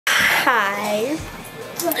Hi.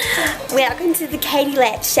 Welcome to the Katie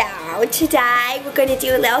Let Show. Today we're going to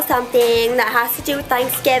do a little something that has to do with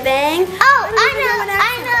Thanksgiving. Oh, I know.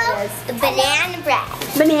 Banana bread.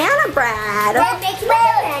 Banana bread. We're making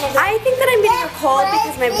banana bread. I think that I'm getting a cold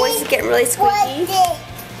because my voice is getting really squeaky.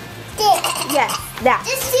 Yes, that.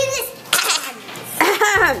 Just do this.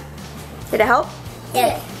 Did it help?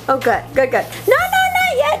 Yeah. Oh, good, good, good. No,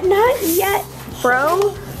 not yet,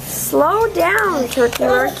 bro. Slow down, turkey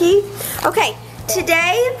murky. Okay,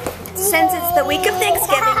 today, since it's the week of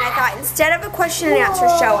Thanksgiving, I thought instead of a question and answer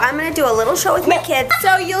show, I'm going to do a little show with my kids.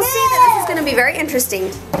 So you'll see that this is going to be very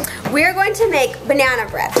interesting. We're going to make banana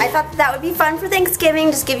bread. I thought that would be fun for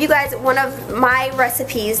Thanksgiving. Just give you guys one of my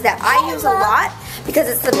recipes that I use a lot because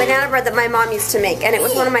it's the banana bread that my mom used to make, and it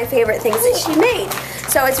was one of my favorite things that she made.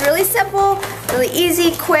 So it's really simple, really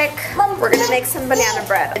easy, quick. We're gonna make some banana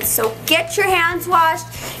bread. So get your hands washed,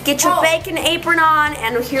 get your bacon apron on,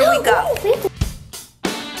 and here we go.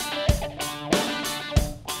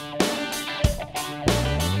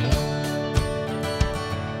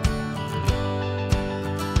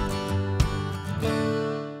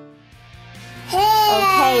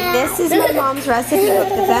 Okay, this is my mom's recipe book,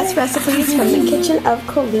 the best recipes from the kitchen of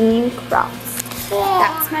Colleen Crofts.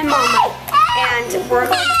 That's my mama. And we're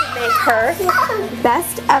going to make her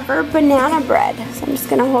best ever banana bread. So I'm just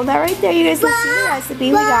going to hold that right there. You guys can see the recipe.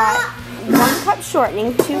 We got 1 cup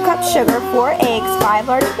shortening, 2 cups sugar, 4 eggs, 5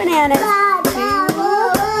 large bananas,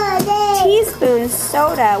 2 teaspoons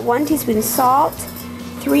soda, 1 teaspoon salt,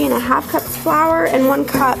 3.5 cups flour, and 1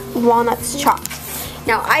 cup walnuts chopped.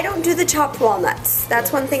 Now, I don't do the chopped walnuts.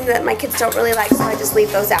 That's one thing that my kids don't really like, so I just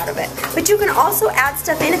leave those out of it. But you can also add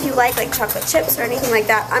stuff in if you like chocolate chips or anything like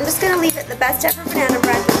that. I'm just going to leave it the best ever banana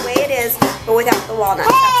bread the way it is, but without the walnuts.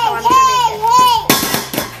 That's how I'm going to make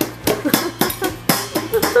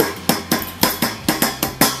it.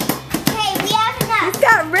 Hey, we have enough. It's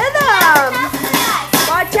got rhythm.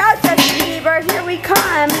 Watch out, Justin Bieber. Here we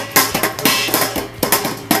come.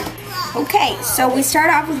 Okay, so we start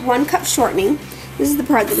off with 1 cup shortening. This is the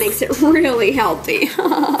part that makes it really healthy. No,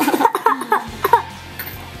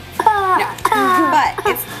 but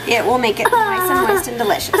it will make it nice and moist and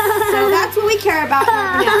delicious. So that's what we care about in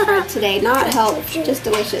our banana bread today. Not health, just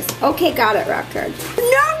delicious. Okay, got it, Rock Card.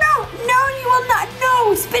 No, you will not.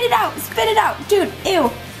 No, spit it out, dude.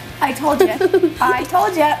 Ew. I told you. I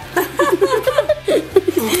told you.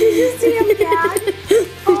 Did you see him gag?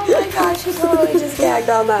 Oh my gosh, he totally just gagged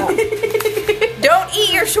on that. Don't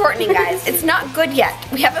eat your shortening, guys. It's not good yet.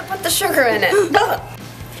 We haven't put the sugar in it.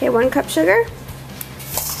 Okay, 1 cup sugar.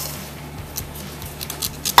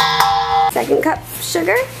 2nd cup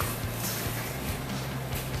sugar.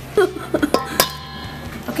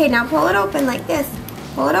 Okay, now pull it open like this.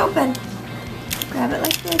 Pull it open. Grab it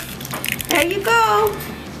like this. There you go.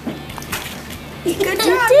 Good job. You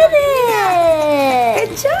did it.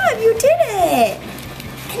 Good job, you did it.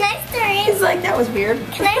 Can I stir it? It's like, that was weird.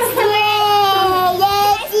 Can I stir it?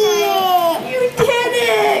 Yes, You did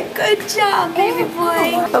it. Good job, baby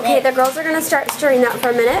boy. Okay, the girls are gonna start stirring that for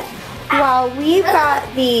a minute. While we've got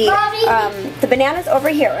the bananas over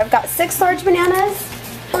here. I've got 6 large bananas.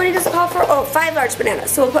 How many does it call for? Oh, 5 large bananas.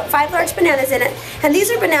 So we'll put 5 large bananas in it. And these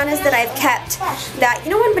are bananas that I've kept that, you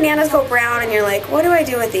know when bananas go brown and you're like, what do I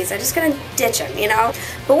do with these? I'm just going to ditch them, you know?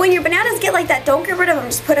 But when your bananas get like that, don't get rid of them.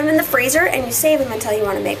 Just put them in the freezer and you save them until you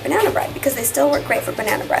want to make banana bread because they still work great for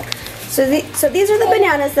banana bread. So these are the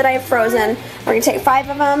bananas that I have frozen. We're going to take 5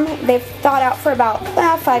 of them. They've thawed out for about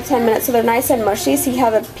 5-10 minutes, so they're nice and mushy. See how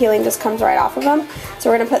the peeling just comes right off of them? So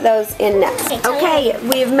we're going to put those in next. Okay,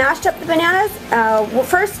 we've mashed up the bananas.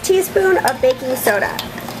 First teaspoon of baking soda.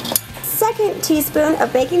 2nd teaspoon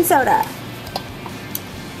of baking soda.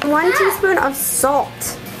 1 teaspoon of salt,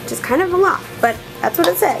 which is kind of a lot, but that's what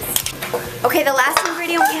it says. Okay, the last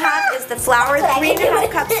ingredient we have is the flour,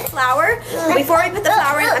 3.5 cups of flour. Before we put the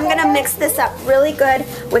flour in, I'm going to mix this up really good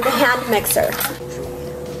with a hand mixer.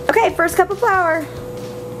 Okay, 1st cup of flour.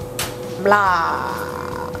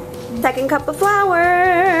 Blah. 2nd cup of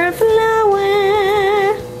flour.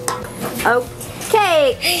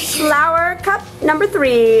 Okay, flour cup number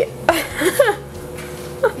 3.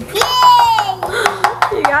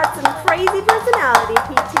 You got some crazy personality,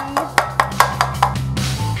 PT.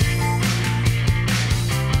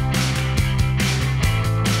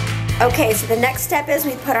 Okay, so the next step is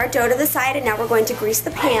we put our dough to the side and now we're going to grease the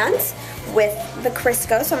pans with the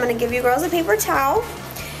Crisco. So I'm going to give you girls a paper towel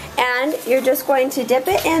and you're just going to dip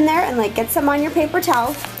it in there and like get some on your paper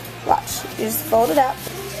towel. Watch, you just fold it up,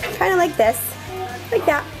 kind of like this, like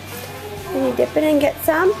that. And you dip it and get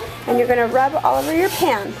some and you're going to rub all over your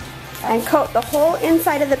pan. and coat the whole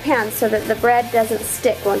inside of the pan so that the bread doesn't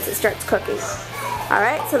stick once it starts cooking.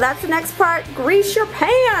 Alright, so that's the next part. Grease your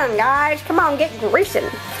pan, guys. Come on, get greasing.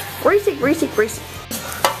 Greasy, greasy, greasy.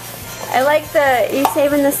 I like you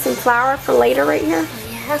saving this some flour for later right here?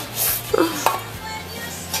 Yeah.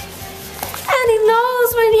 And he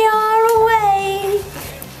knows when you're away.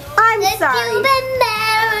 I'm sorry. You've been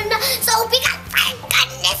there, so because for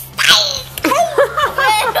goodness sake.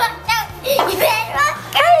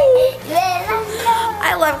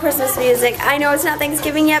 I love Christmas music. I know it's not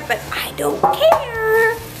Thanksgiving yet, but I don't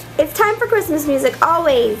care. It's time for Christmas music,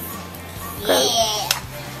 always. Yeah.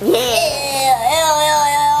 Yeah.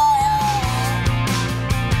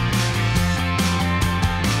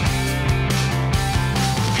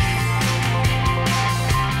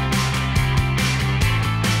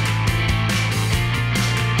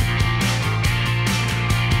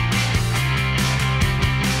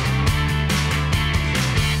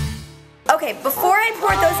 Okay, before I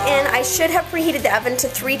poured those in, I should have preheated the oven to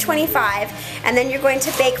 325, and then you're going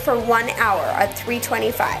to bake for 1 hour at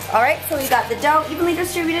 325. All right, so we got the dough evenly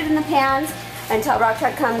distributed in the pans until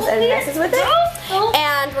Rocktrek comes and messes with it,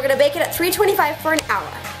 and we're gonna bake it at 325 for an hour.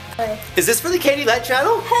 Is this for the Katie Lett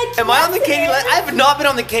channel? Heck Am I on the yes, it Katie is. Lett? I have not been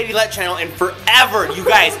on the Katie Lett channel in forever. You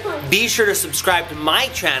guys, be sure to subscribe to my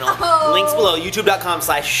channel. Oh. Links below,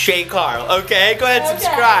 youtube.com/ShayCarl. Okay, go ahead and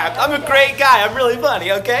subscribe. I'm a great guy. I'm really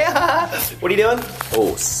funny, okay? What are you doing?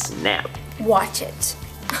 Oh, snap. Watch it.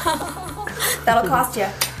 That'll cost you.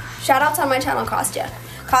 Shout outs on my channel cost you.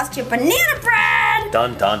 Cost you banana bread!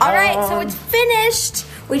 Dun, dun, dun. All right, so it's finished.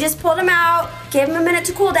 We just pulled them out, gave them a minute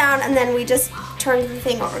to cool down, and then we just turned the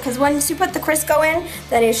thing over. Because once you put the Crisco in,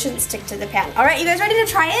 then it shouldn't stick to the pan. All right, you guys ready to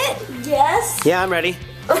try it? Yes. Yeah, I'm ready.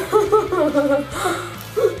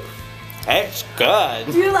 It's good.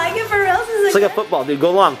 Do you like it for real? It's like a football, dude.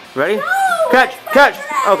 Go long. Ready? No, Catch, it's not catch.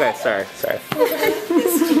 that. Okay, sorry.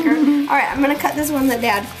 All right, I'm gonna cut this one that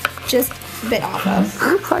Dad just bit off of.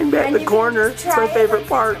 I'm back in the corner. It's my favorite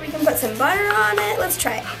part. We can put some butter on it. Let's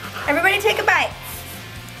try it. Everybody take a bite.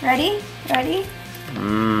 Ready? Ready?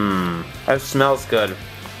 Mmm, that smells good.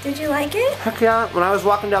 Did you like it? Heck yeah, when I was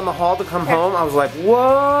walking down the hall to come home, I was like,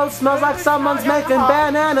 whoa, smells like someone's making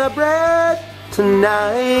banana bread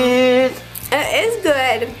tonight. It is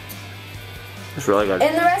good. It's really good.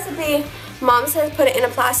 In the recipe, Mom says put it in a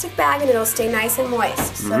plastic bag and it'll stay nice and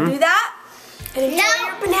moist. So do that and enjoy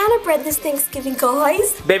your banana bread this Thanksgiving,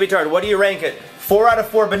 guys. Baby Tard, what do you rank it? 4 out of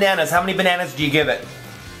 4 bananas. How many bananas do you give it?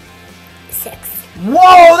 6.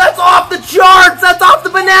 Whoa, that's off the charts! That's off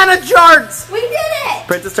the banana charts! We did it!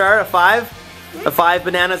 Princess Tard, a 5? A 5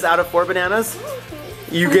 bananas out of 4 bananas?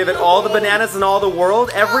 You give it all the bananas in all the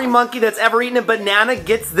world? Every monkey that's ever eaten a banana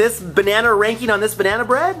gets this banana ranking on this banana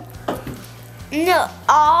bread? No,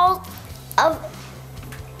 all of.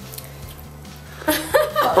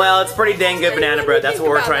 Well, it's pretty dang good banana bread. That's what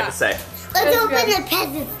we're trying to say. Let's open the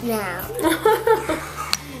presents now.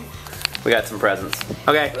 We got some presents.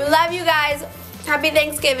 Okay. We love you guys. Happy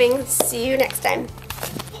Thanksgiving. See you next time.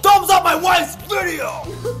 Thumbs up my wife's video!